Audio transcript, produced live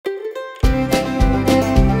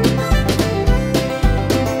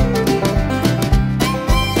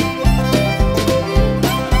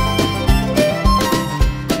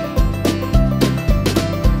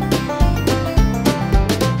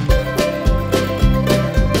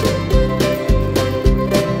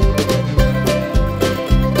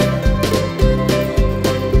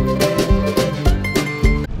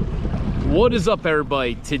What is up,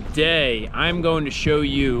 everybody? Today I'm going to show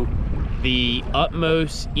you the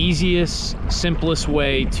utmost, easiest, simplest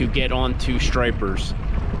way to get onto stripers.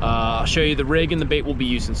 I'll show you the rig and the bait we'll be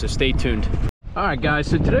using, so stay tuned. All right, guys,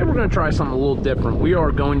 so today we're going to try something a little different. We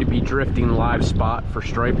are going to be drifting live spot for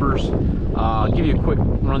stripers. I'll give you a quick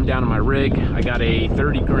rundown of my rig. I got a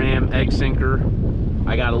 30-gram egg sinker.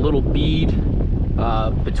 I got a little bead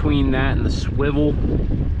between that and the swivel.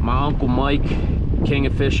 My Uncle Mike, King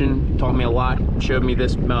of Fishing, taught me a lot, showed me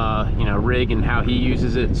this rig and how he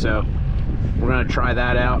uses it, so we're going to try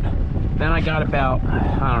that out. Then I got about,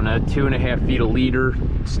 I don't know, 2.5 feet of leader.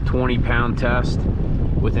 It's a 20-pound test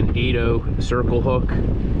with an 8/0 circle hook.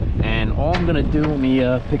 And all I'm gonna do, let me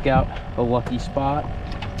pick out a lucky spot.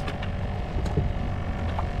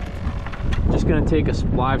 Just gonna take a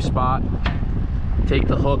live spot, take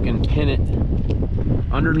the hook and pin it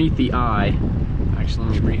underneath the eye.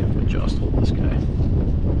 Actually, let me readjust, hold this guy.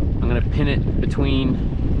 I'm gonna pin it between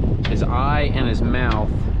his eye and his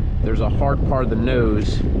mouth. There's a hard part of the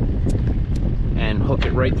nose, and hook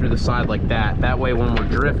it right through the side like that. That way when we're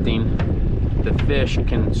drifting, the fish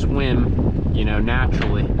can swim, you know,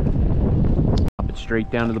 naturally. Drop it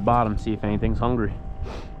straight down to the bottom, see if anything's hungry.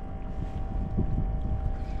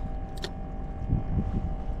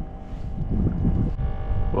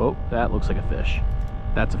 Whoa, that looks like a fish.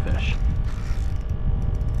 That's a fish.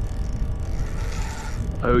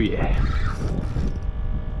 Oh yeah.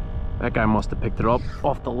 That guy must have picked it up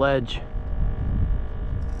off the ledge.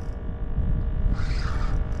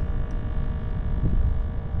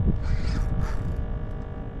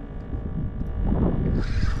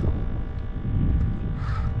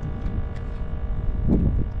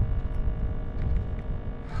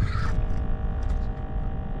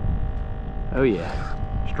 Oh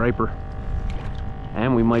yeah, striper.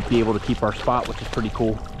 And we might be able to keep our spot, which is pretty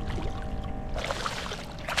cool.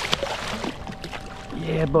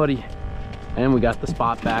 Yeah, buddy. And we got the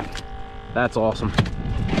spot back. That's awesome.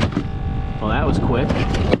 Well, that was quick.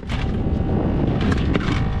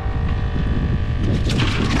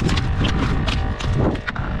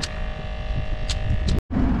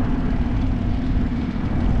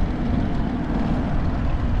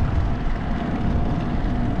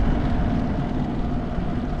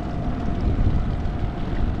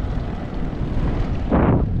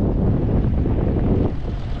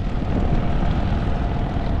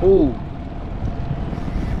 Oh,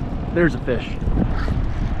 there's a fish.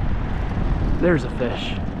 There's a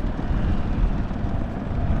fish.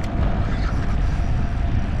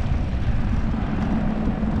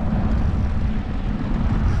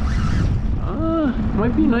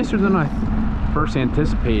 Might be nicer than I first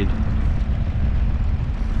anticipated.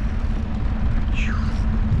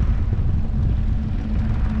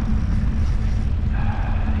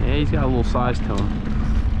 Yeah, he's got a little size to him.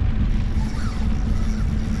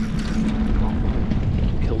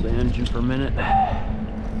 The engine for a minute.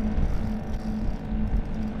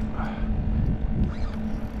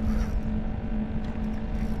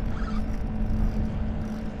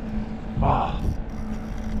 Oh.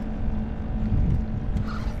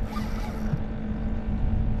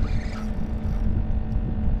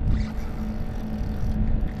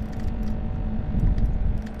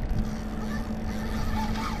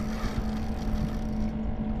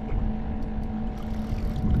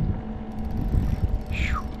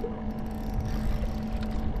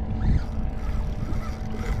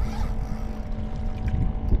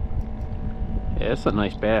 Yeah, that's a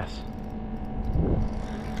nice bass.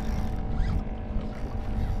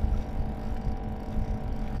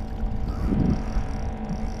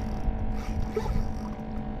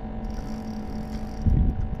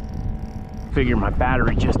 Figure my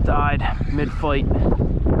battery just died mid-fight.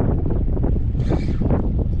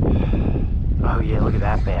 Oh yeah, look at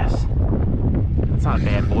that bass. That's not a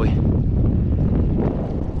bad boy.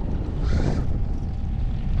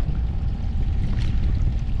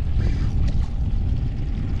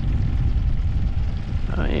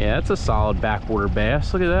 Yeah, that's a solid backwater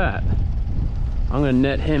bass. Look at that. I'm gonna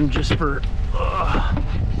net him just for I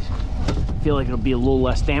feel like it'll be a little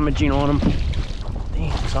less damaging on him.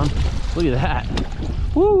 Damn, son, look at that.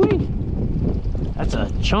 Woo-wee. That's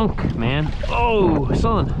a chunk, man. Oh,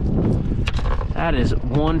 son, that is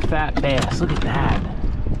one fat bass. Look at that.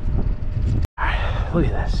 Look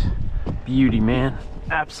at this beauty, man.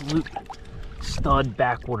 Absolute stud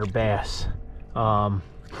backwater bass.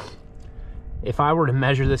 If I were to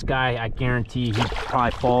measure this guy, I guarantee he'd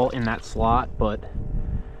probably fall in that slot, but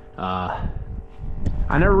I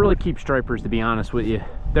never really keep stripers, to be honest with you.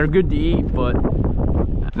 They're good to eat, but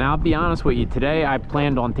now I'll be honest with you, today I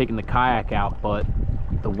planned on taking the kayak out, but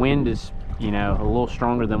the wind is you know, a little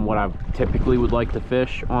stronger than what I typically would like to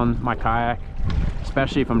fish on my kayak,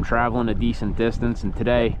 especially if I'm traveling a decent distance. And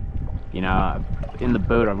today, you know, in the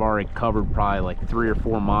boat I've already covered probably like 3 or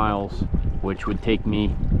 4 miles, which would take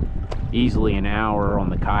me easily an hour on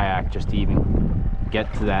the kayak just to even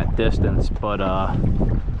get to that distance. But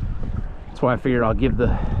that's why I figured I'll give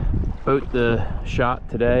the boat the shot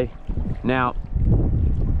today. Now,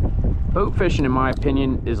 boat fishing, in my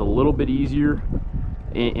opinion, is a little bit easier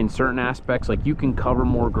in certain aspects. Like, you can cover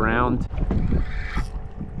more ground.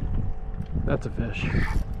 That's a fish.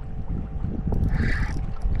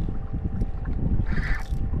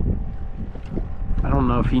 I don't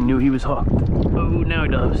know if he knew he was hooked. Oh, now he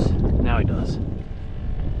does. Now he does.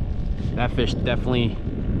 That fish definitely,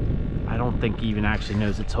 I don't think he even actually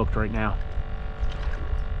knows it's hooked right now.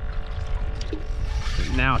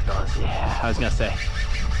 Now it does. Yeah, I was gonna say,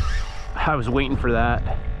 I was waiting for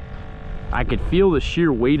that. I could feel the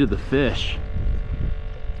sheer weight of the fish,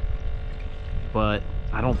 but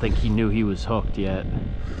I don't think he knew he was hooked yet.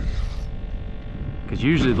 Because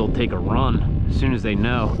usually they'll take a run as soon as they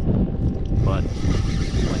know, but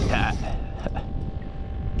like that.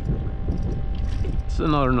 It's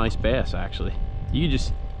another nice bass, actually. You can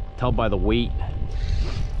just tell by the weight.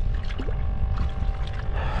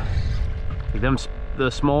 Them, the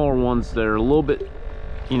smaller ones that are a little bit,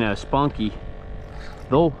 you know, spunky,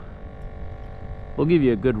 they'll give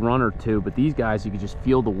you a good run or two, but these guys, you can just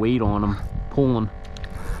feel the weight on them pulling.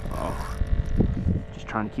 Oh, just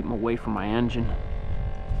trying to keep them away from my engine.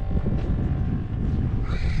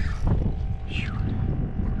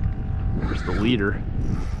 There's the leader.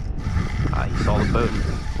 He saw the boat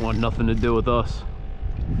and wanted nothing to do with us.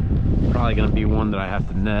 Probably gonna be one that I have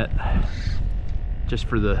to net, just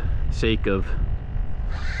for the sake of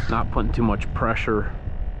not putting too much pressure.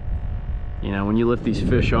 You know, when you lift these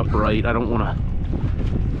fish upright, I don't want to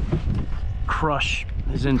crush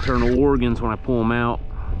his internal organs when I pull them out.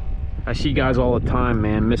 I see guys all the time,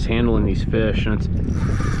 man, mishandling these fish, and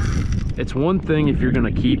it's one thing if you're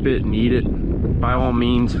gonna keep it and eat it, by all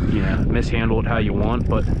means, you know, mishandle it how you want,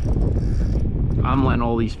 but I'm letting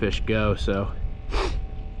all these fish go. So,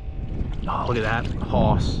 oh, look at that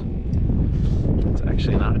hoss. It's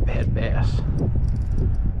actually not a bad bass.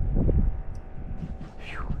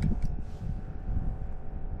 Phew.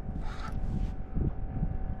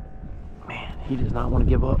 Man, he does not want to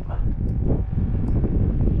give up.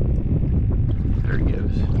 There he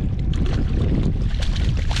goes.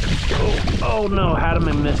 Oh no, had him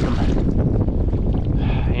and missed him.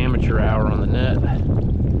 Amateur hour on the net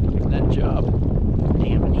job.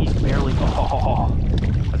 Damn, and he's barely, oh,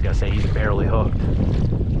 I was gonna say he's barely hooked.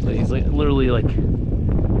 So he's like, literally like,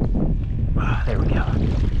 there we go.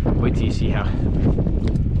 Wait till you see how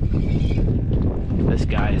this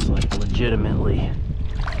guy is like legitimately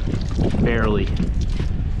barely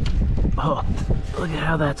hooked. Look at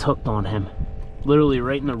how that's hooked on him. Literally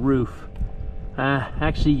right in the roof.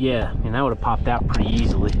 Actually, yeah, I mean, that would have popped out pretty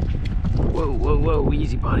easily. Whoa, whoa, whoa,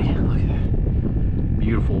 easy, buddy. Look at that.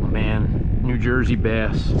 Beautiful, man. New Jersey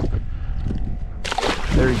bass.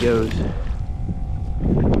 There he goes.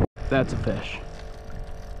 That's a fish.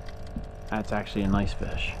 That's actually a nice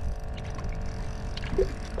fish.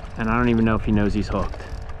 And I don't even know if he knows he's hooked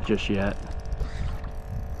just yet.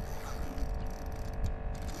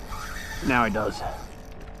 Now he does.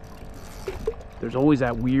 There's always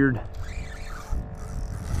that weird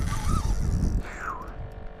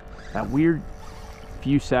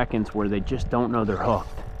few seconds where they just don't know they're hooked.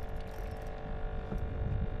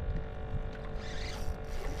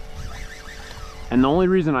 And the only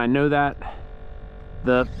reason I know that,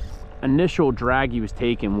 the initial drag he was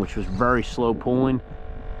taking, which was very slow pulling,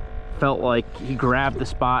 felt like he grabbed the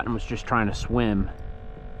spot and was just trying to swim.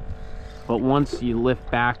 But once you lift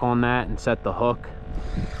back on that and set the hook,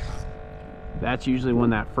 that's usually when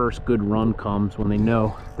that first good run comes, when they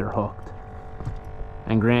know they're hooked.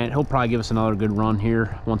 And Grant, he'll probably give us another good run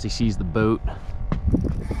here once he sees the boat.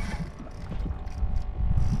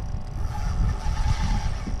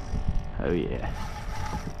 Oh yeah.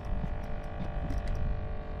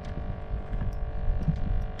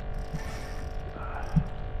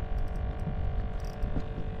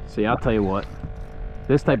 See, I'll tell you what,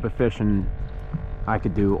 this type of fishing I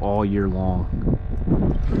could do all year long.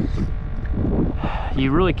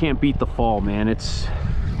 You really can't beat the fall, man. It's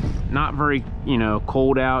not very, you know,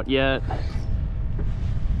 cold out yet.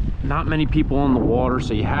 Not many people on the water,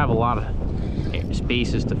 so you have a lot of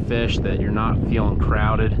spaces to fish that you're not feeling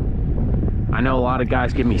crowded. I know a lot of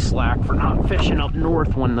guys give me slack for not fishing up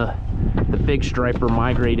north when the big striper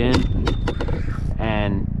migrate in,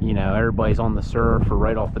 and you know, everybody's on the surf or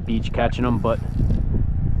right off the beach catching them. But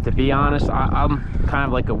to be honest, I'm kind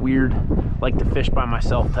of like a weird, like to fish by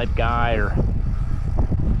myself type guy, or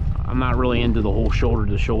I'm not really into the whole shoulder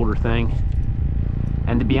to shoulder thing.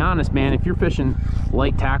 And to be honest, man, if you're fishing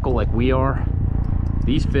light tackle like we are,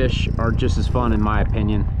 these fish are just as fun, in my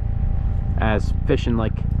opinion, as fishing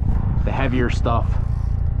like the heavier stuff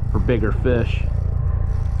for bigger fish.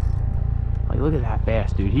 Like, look at that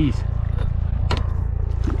bass, dude.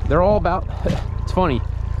 They're all about, it's funny,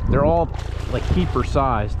 they're all like keeper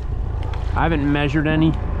sized. I haven't measured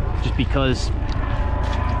any just because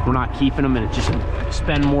we're not keeping them, and it just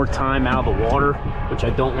spend more time out of the water, which I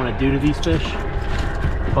don't want to do to these fish.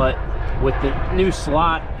 But with the new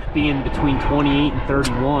slot being between 28 and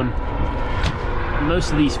 31,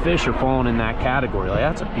 most of these fish are falling in that category. Like,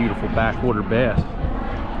 that's a beautiful backwater bass.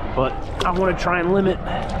 But I want to try and limit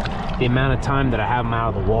the amount of time that I have them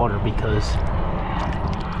out of the water, because,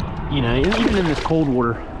 you know, even in this cold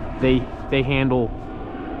water, they handle,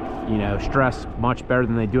 you know, stress much better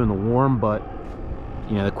than they do in the warm. But,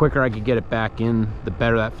 you know, the quicker I could get it back in, the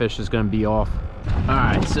better that fish is going to be off. All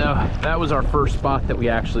right, so that was our first spot that we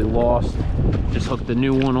actually lost. Just hooked the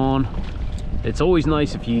new one on. It's always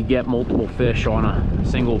nice if you get multiple fish on a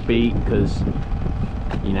single bait, because,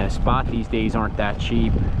 you know, spot these days aren't that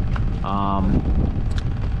cheap.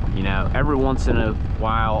 You know, every once in a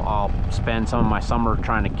while I'll spend some of my summer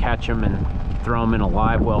trying to catch them and throw them in a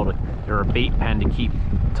live well or a bait pen to keep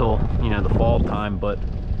till, you know, the fall time. But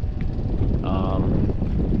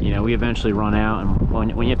you know, we eventually run out, and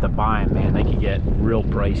when you have to buy them, man, they can get real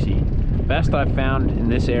pricey. Best I've found in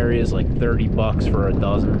this area is like 30 bucks for a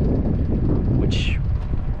dozen, which,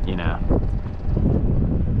 you know,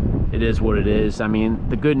 it is what it is. I mean,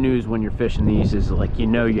 the good news when you're fishing these is, like, you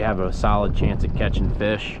know, you have a solid chance of catching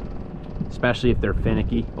fish, especially if they're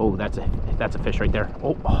finicky. Oh, that's a fish right there.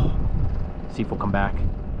 Oh, see if we'll come back.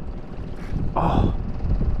 Oh,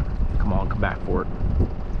 come on, come back for it.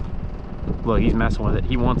 Look, he's messing with it.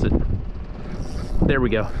 He wants it. There we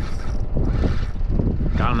go.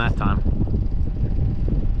 Got him that time.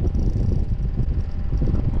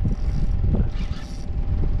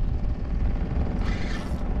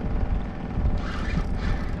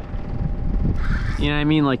 You know what I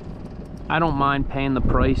mean? Like, I don't mind paying the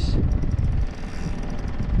price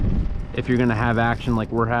if you're gonna have action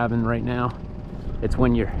like we're having right now. It's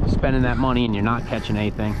when you're spending that money and you're not catching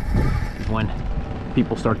anything is when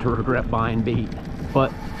people start to regret buying bait.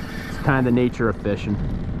 But it's kind of the nature of fishing.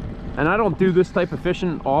 And I don't do this type of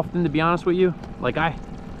fishing often, to be honest with you. Like, I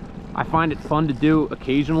find it fun to do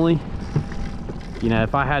occasionally. You know,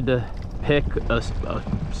 if I had to pick a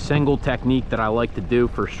single technique that I like to do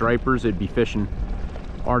for stripers, it'd be fishing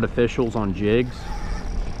artificials on jigs.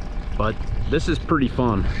 But this is pretty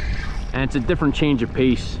fun, and it's a different change of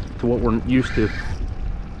pace to what we're used to.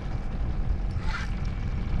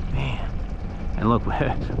 Man, and look,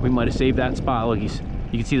 we might have saved that spot. Look, you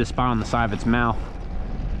can see the spot on the side of its mouth.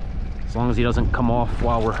 As long as he doesn't come off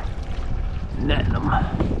while we're netting him,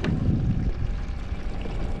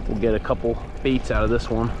 we'll get a couple baits out of this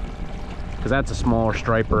one, because that's a smaller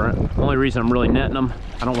striper. The only reason I'm really netting them,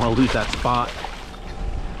 I don't want to lose that spot.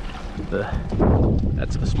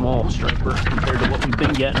 That's a small striper compared to what we've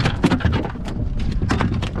been getting.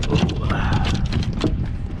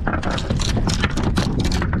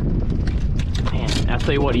 Man, I'll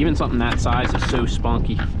tell you what, even something that size is so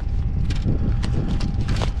spunky.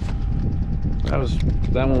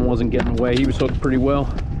 That one wasn't getting away. He was hooked pretty well.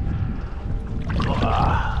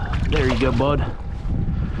 There you go, bud.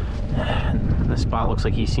 This spot looks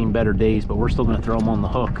like he's seen better days, but we're still going to throw him on the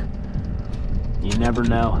hook. You never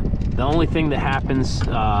know. The only thing that happens,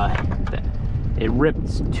 it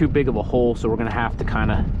ripped too big of a hole, so we're going to have to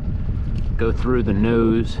kind of go through the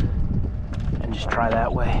nose and just try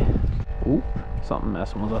that way. Oop, something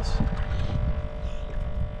messing with us.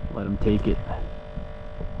 Let him take it.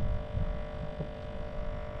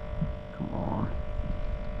 Come on.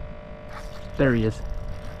 There he is.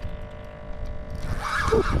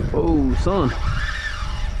 Oh, son.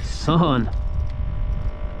 Son.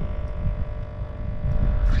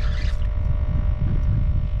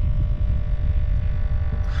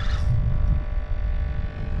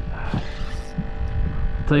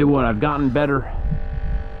 Tell you what, I've gotten better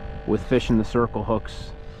with fishing the circle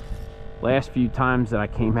hooks. Last few times that I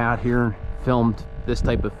came out here and filmed this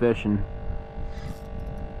type of fishing,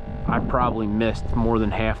 I probably missed more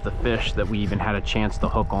than half the fish that we even had a chance to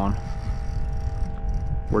hook on.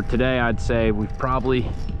 Where today, I'd say we've probably,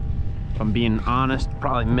 if I'm being honest,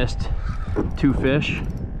 probably missed 2 fish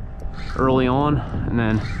early on, and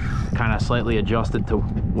then kind of slightly adjusted to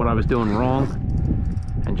what I was doing wrong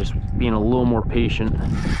and just being a little more patient.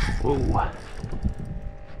 Whoa.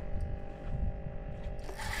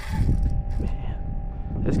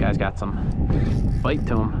 This guy's got some bite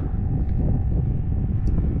to him.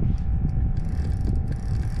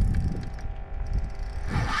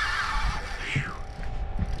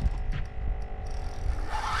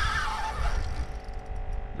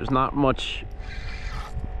 There's not much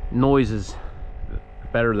noises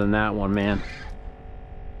better than that one, man.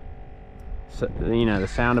 So, you know, the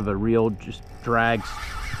sound of a reel just drags,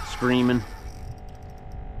 screaming.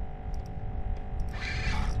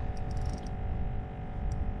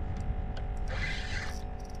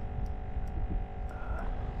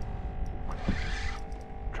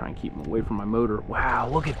 Try and keep him away from my motor. Wow,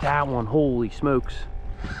 look at that one. Holy smokes.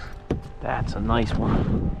 That's a nice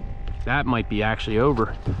one. That might be actually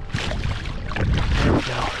over. There we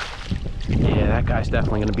go. Yeah, that guy's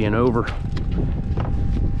definitely going to be an over.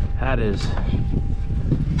 That is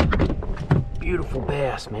beautiful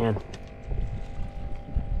bass, man.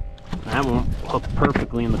 That one hooked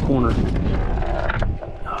perfectly in the corner.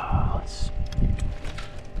 Oh,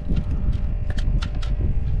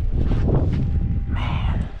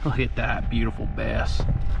 man, look at that beautiful bass.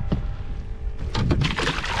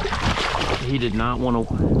 He did not want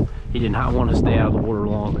to stay out of the water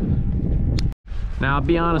long. Now, I'll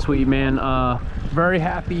be honest with you, man, very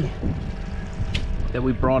happy that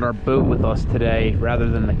we brought our boat with us today rather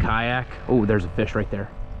than the kayak. Oh, there's a fish right there.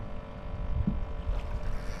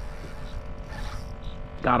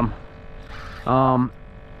 Got him.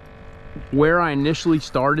 Where I initially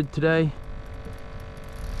started today,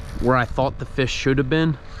 where I thought the fish should have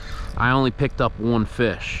been, I only picked up one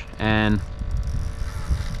fish, and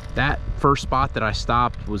that first spot that I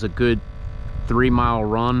stopped was a good 3-mile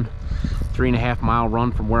run, 3.5-mile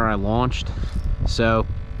run from where I launched. So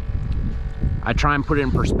I try and put it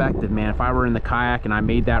in perspective, man. If I were in the kayak and I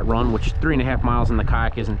made that run, which 3.5 miles in the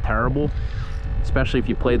kayak isn't terrible, especially if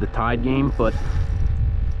you play the tide game, but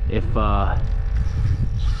if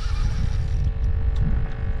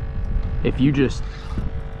you just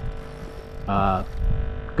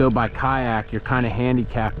go by kayak, you're kind of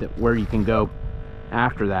handicapped at where you can go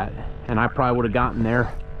after that. And I probably would have gotten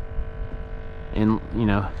there in, you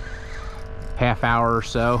know, half hour or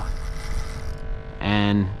so,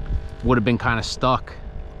 and would have been kind of stuck,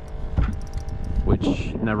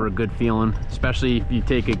 which never a good feeling, especially if you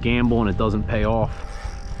take a gamble and it doesn't pay off.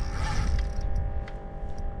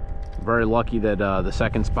 Very lucky that the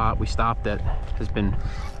second spot we stopped at has been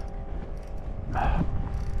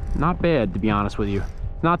not bad, to be honest with you.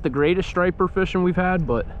 Not the greatest striper fishing we've had,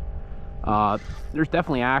 but there's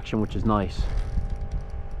definitely action, which is nice.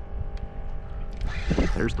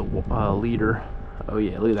 There's the leader. Oh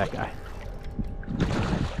yeah, look at that guy.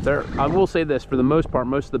 There, I will say this, for the most part,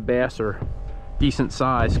 most of the bass are decent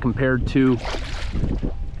size compared to,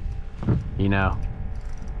 you know,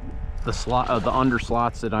 the under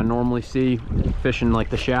slots that I normally see fishing like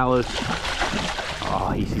the shallows.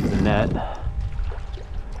 Oh, he sees the net.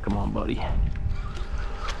 Come on, buddy.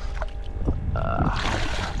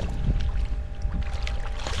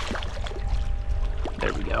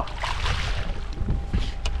 There we go.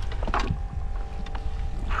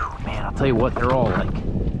 Whew, man, I'll tell you what, they're all like,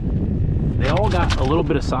 they all got a little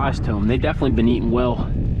bit of size to them. They've definitely been eating well.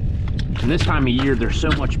 And this time of year, there's so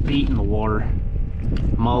much bait in the water,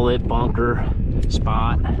 mullet, bunker,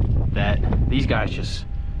 spot, that these guys just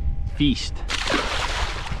feast.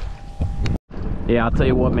 Yeah, I'll tell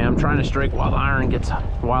you what, man, I'm trying to strike while the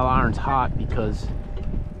iron's hot, because,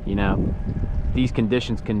 you know, these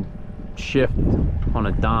conditions can shift on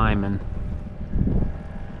a dime, and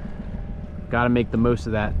got to make the most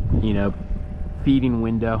of that, you know, feeding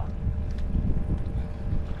window.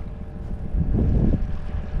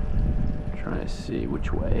 Trying to see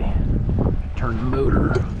which way. Turn the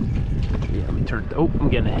motor. Yeah, let me turn. Oh, I'm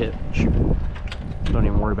getting a hit. Shoot. Don't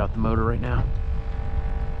even worry about the motor right now.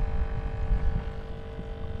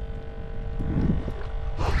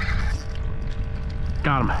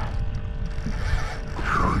 Got him.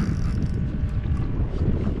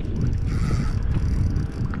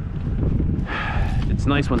 It's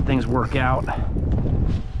nice when things work out.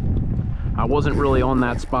 I wasn't really on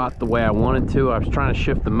that spot the way I wanted to. I was trying to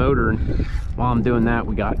shift the motor, and while I'm doing that,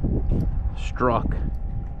 we got struck.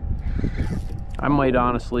 I might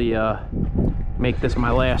honestly make this my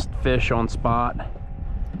last fish on spot.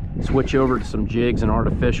 Switch over to some jigs and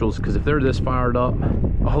artificials, because if they're this fired up,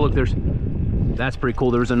 oh look, that's pretty cool.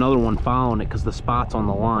 There's another one following it because the spot's on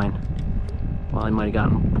the line. Well, he might have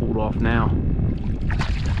gotten pulled off now.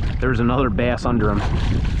 There's another bass under him.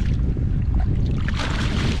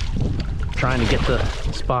 Trying to get the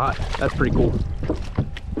spot. That's pretty cool.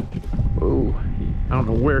 Oh, I don't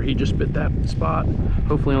know where he just bit that spot.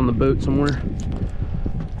 Hopefully on the boat somewhere.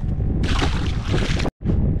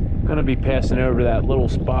 gonna be passing over that little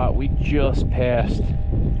spot we just passed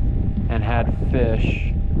and had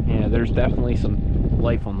fish. Yeah, there's definitely some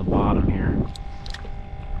life on the bottom here.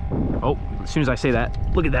 Oh, as soon as I say that,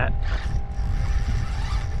 look at that.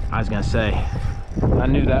 I was gonna say, I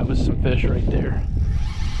knew that was some fish right there.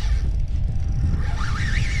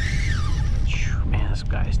 Man, this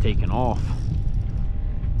guy's taking off.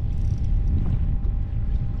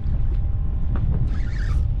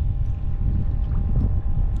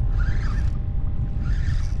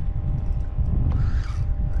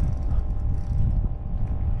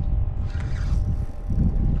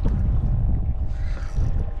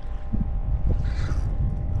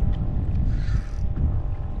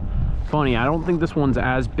 Funny, I don't think this one's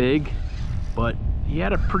as big, but he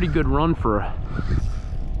had a pretty good run for a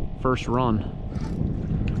first run.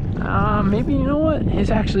 Maybe, you know what, it's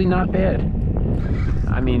actually not bad.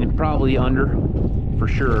 I mean, probably under for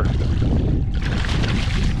sure,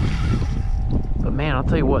 but man, I'll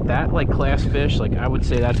tell you what, that like class fish, like I would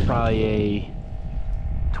say that's probably a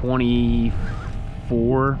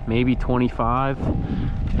 24, maybe 25,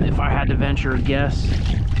 if I had to venture a guess.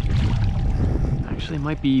 Actually, it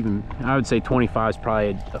might be even, I would say 25 is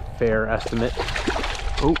probably a fair estimate.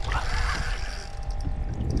 Oh,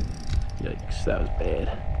 yikes, that was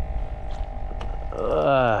bad.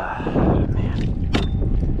 Man,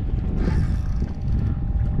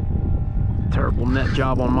 terrible net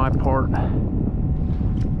job on my part. There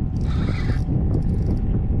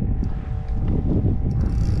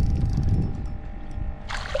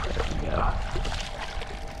we go.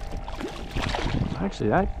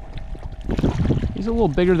 Actually, he's a little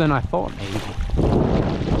bigger than I thought, maybe.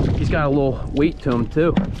 He's got a little weight to him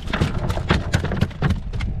too.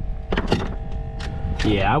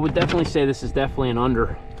 Yeah, I would definitely say this is definitely an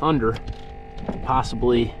under,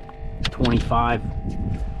 possibly 25,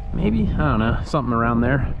 maybe, I don't know, something around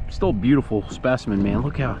there. Still a beautiful specimen, man.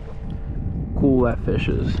 Look how cool that fish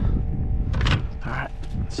is. All right,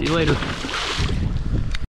 see you later.